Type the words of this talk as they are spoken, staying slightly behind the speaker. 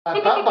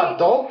Papa,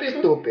 don't be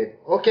stupid.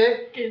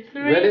 Okay?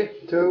 Ready?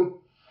 2,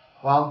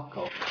 1,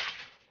 go.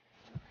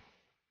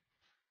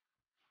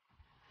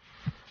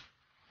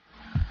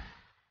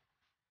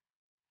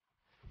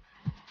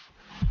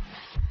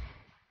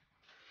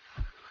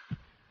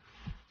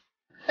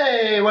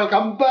 Hey,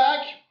 welcome back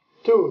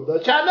to the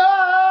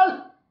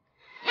channel!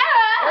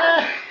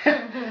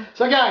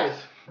 So guys,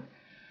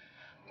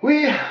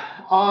 we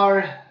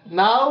are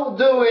now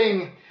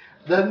doing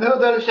the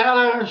noodle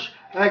challenge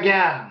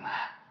again.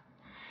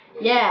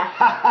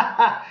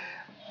 Yeah.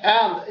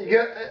 And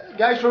you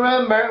guys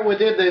remember we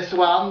did this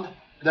one,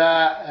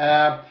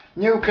 the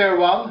nuclear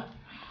one,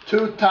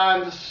 2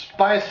 times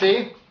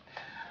spicy,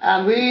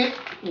 and we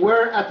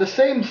were at the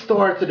same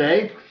store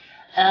today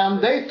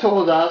and they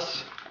told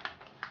us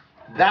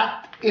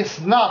that is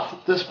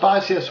not the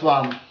spiciest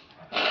one.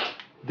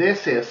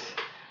 This is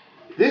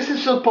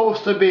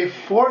supposed to be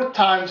 4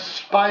 times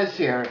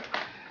spicier,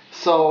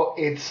 so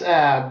it's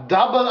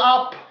double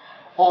up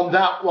on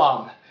that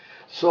one.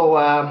 So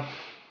I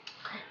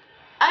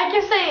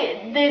can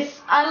say this,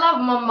 I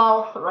love my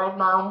mouth right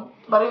now,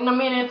 but in a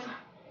minute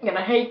I'm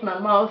gonna hate my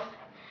mouth.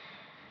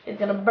 It's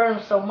gonna burn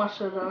so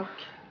much of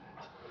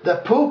the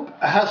poop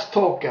has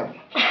spoken.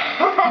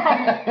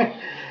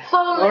 So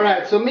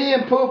alright, so me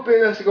and Poop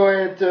is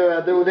going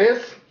to do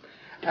this,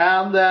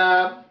 and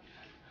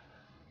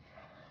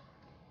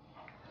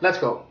let's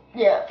go.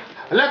 yeah.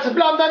 Let's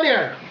blanda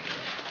ner.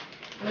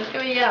 Nu ska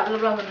vi jävla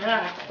blanda den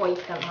här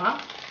skiten, va?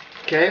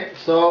 Okay,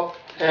 so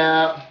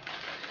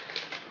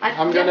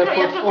I'm gonna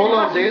put all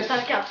of this.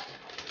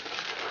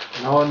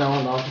 No.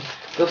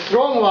 The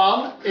strong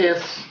one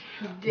is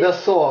the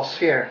sauce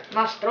here.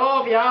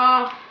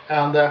 Nastrovia.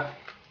 And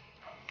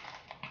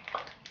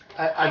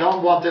I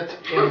don't want it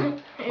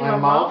in my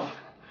mouth.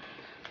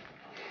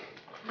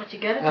 But you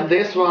get it. And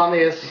this one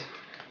is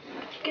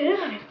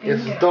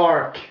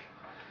dark.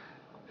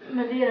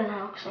 Men det är den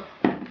här också.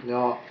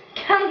 No.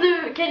 Can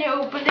you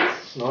open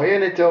this? No, you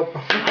need to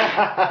open.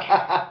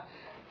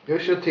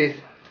 Use your teeth.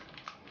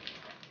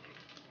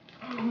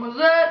 What's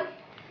that?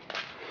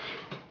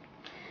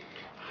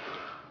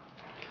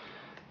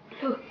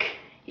 Look,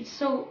 it's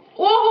so.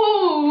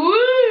 Oh,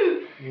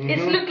 it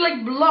looks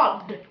like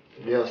blood.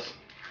 Yes.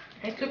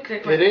 It looks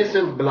like. It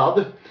isn't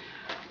blood.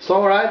 So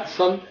alright,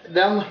 so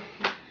then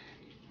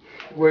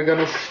we're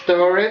gonna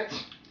stir it.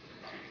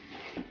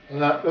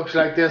 And that looks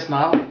like this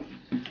now.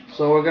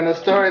 So we're gonna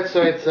stir it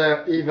so it's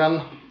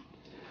even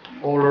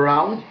all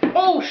around.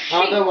 Oh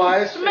shit!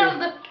 Otherwise, smell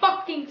the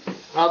fucking.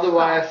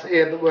 Otherwise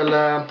it will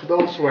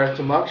don't swear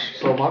too much,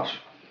 so much,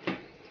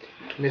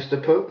 Mr.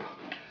 Poop.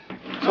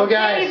 So okay,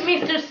 guys,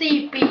 Mr.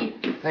 CP.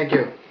 thank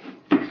you.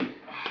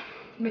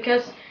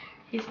 Because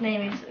his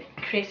name is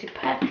Crazy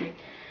Patrick.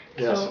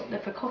 Yes. So the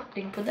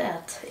förkortning på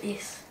det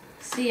is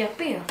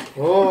CP.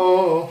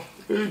 Oh.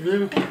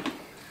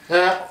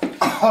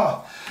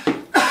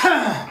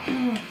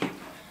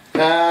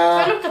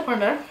 Jag luktar på den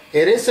där.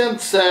 It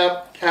isn't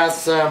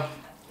as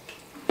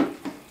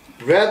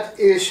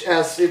reddish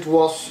as it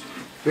was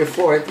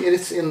before. It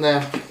is in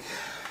the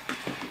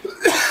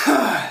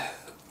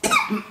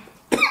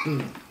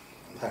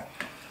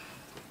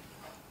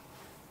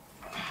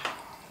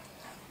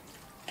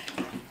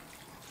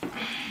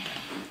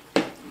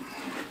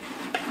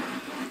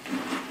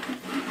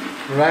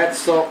right,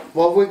 so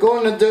what we're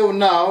going to do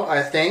now,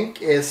 I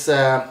think, is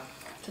To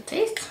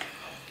taste?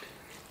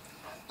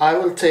 I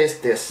will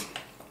taste this.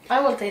 I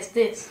will taste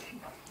this.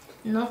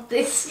 Not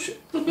this.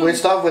 We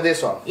start with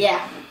this one.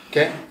 Yeah.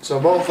 Okay, so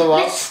both of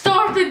Let's us.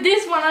 start with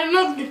this one. I'm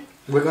not.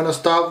 We're gonna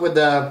start with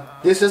the.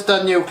 This is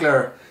the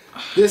nuclear.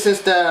 This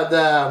is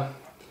the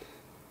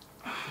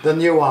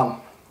new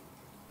one,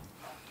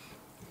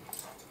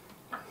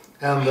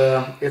 and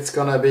it's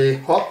gonna be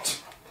hot,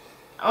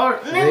 Or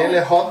no. really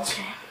hot.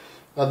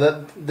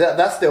 But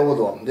that's the old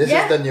one. This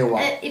is the new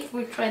one. If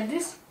we try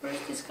this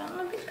first, it's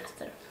gonna be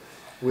better.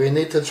 We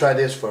need to try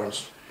this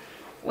first.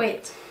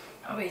 Wait.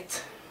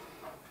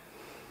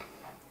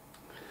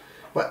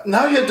 But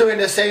now you're doing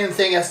the same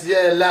thing as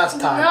the last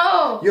time.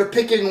 No. You're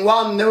picking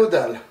one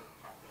noodle.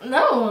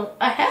 No,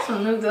 I have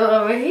some noodle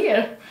over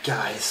here.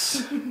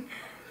 Guys.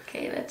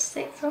 Okay, let's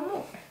take some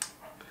more.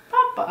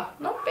 Papa,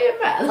 don't be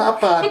bad.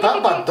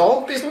 Papa,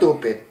 don't be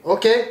stupid.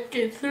 Okay?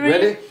 Okay, 3.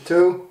 Ready?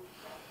 2,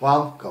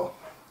 1, go.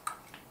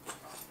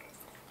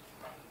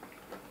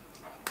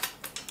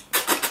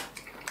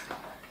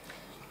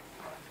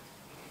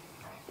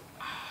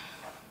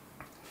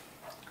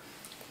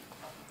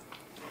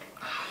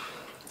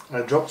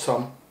 I dropped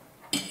some.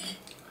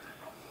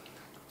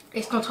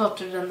 It's not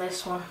hotter than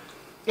this one.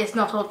 It's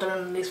not hotter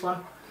than this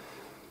one.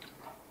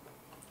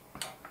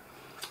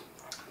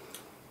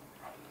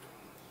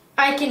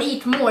 I can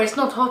eat more. It's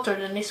not hotter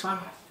than this one.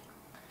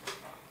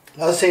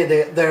 I'll say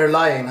they're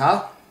lying,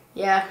 huh?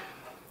 Yeah.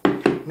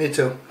 Me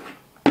too.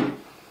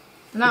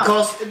 No.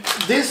 Because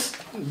this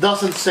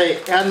doesn't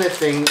say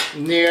anything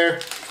near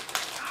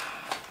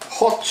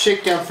hot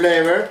chicken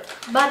flavor.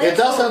 But It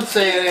doesn't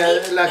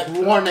say like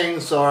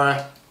warnings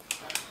or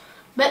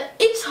But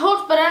it's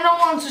hot, but I don't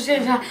want to say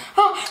that.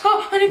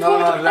 Oh, I need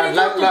water.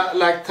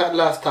 Like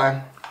last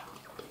time.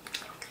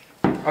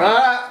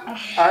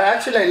 I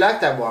actually like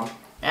that one.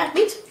 Yeah,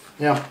 me too.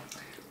 Yeah.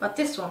 But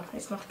this one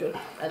is not good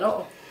at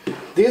all.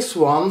 This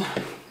one.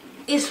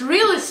 It's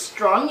really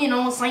strong, you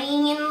know what I'm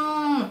saying?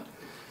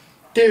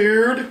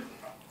 Dude.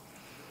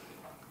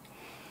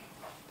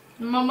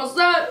 Mama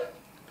said.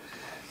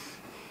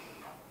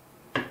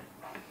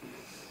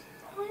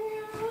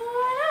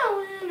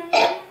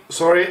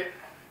 Sorry.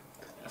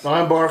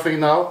 I'm barfing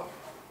now.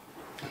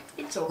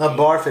 It's okay. Not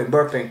barfing,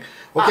 burping.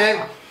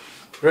 Okay.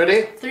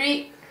 Ready?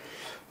 3.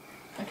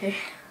 Okay.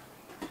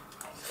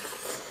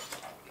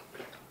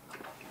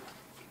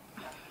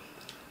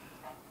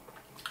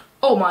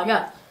 Oh my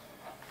god.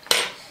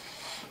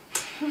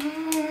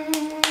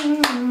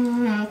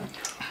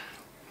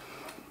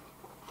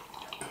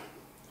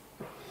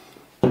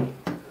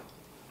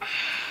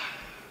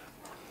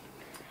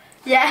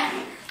 Yeah.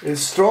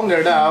 It's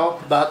stronger now,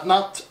 but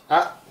not...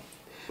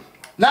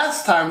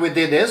 last time we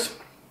did this,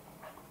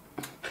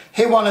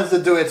 he wanted to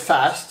do it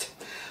fast.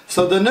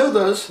 So the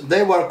noodles,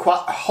 they were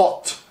quite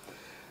hot,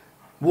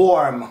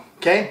 warm,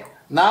 okay?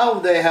 Now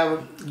they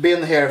have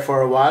been here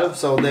for a while,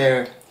 so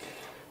they're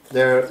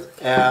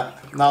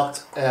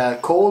not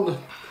cold.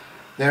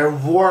 They're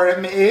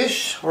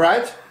warm-ish,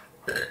 right?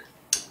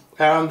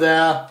 And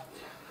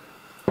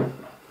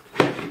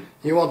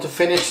you want to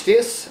finish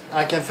this?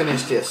 I can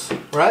finish this,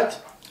 right?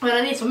 But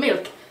I need some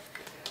milk.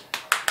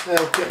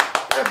 Okay.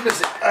 Let me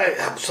see. I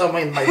have some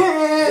in my...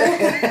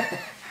 Yeah,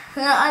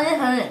 I need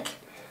some milk.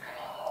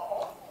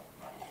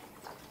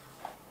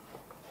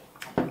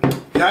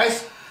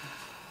 Guys,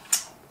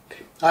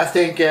 I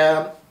think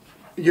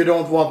you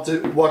don't want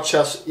to watch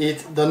us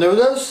eat the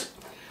noodles.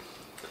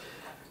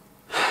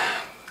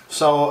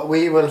 So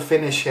we will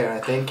finish here, I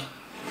think.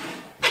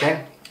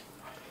 Okay?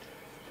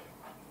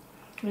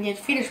 We need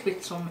to finish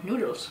with some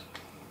noodles.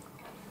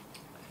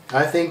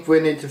 I think we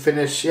need to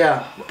finish,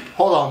 yeah.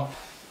 Hold on.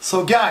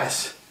 So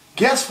guys,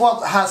 guess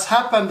what has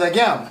happened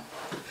again?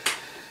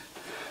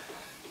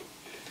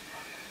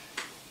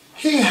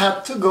 He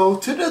had to go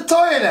to the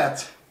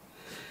toilet.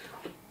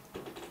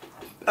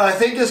 I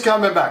think he's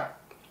coming back.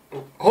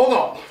 Hold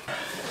on.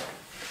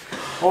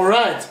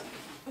 Alright.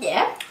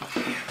 Yeah.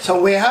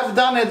 So we have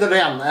done it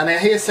again, and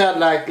he said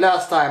like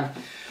last time,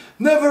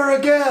 never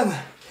again.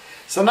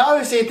 So now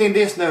he's eating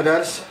these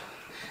noodles,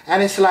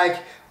 and it's like,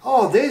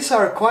 oh, these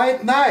are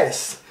quite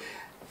nice.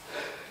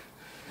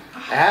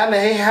 And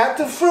he had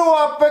to throw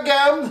up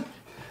again.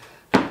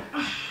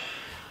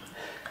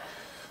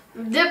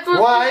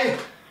 Why?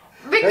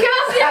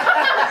 Because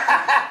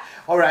yeah.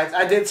 Alright,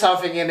 I did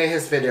something in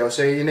his video,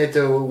 so you need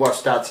to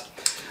watch that.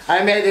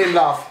 I made him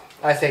laugh,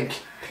 I think.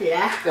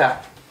 Yeah.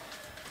 Yeah.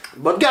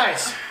 But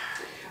guys,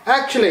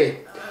 actually,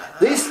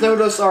 these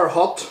noodles are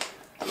hot.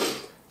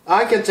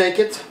 I can take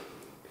it.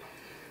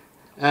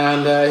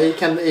 And he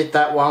can eat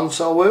that one.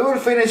 So we will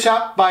finish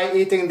up by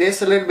eating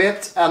this a little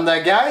bit. And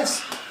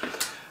guys,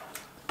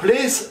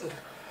 please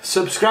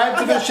subscribe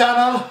to the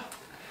channel.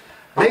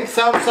 Big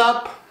thumbs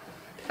up.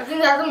 I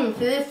think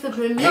that's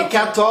He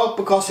can't talk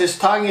because his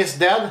tongue is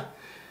dead,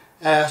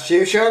 as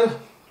usual.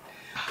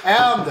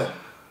 And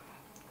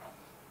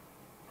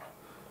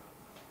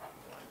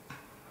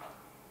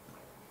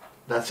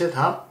that's it,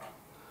 huh?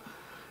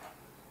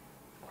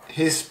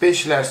 He's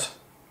speechless.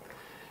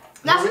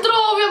 That's true,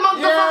 you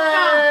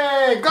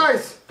motherfucker! Yay,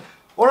 guys!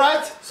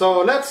 Alright,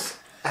 so let's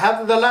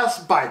have the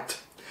last bite.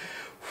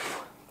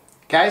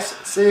 Guys,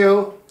 see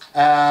you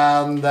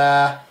and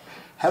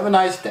have a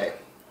nice day.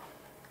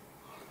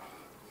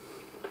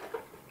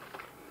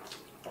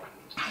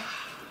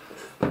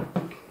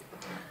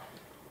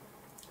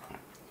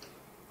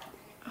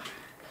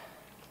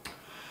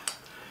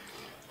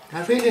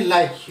 I really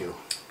like you.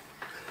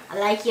 I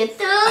like you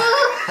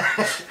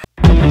too!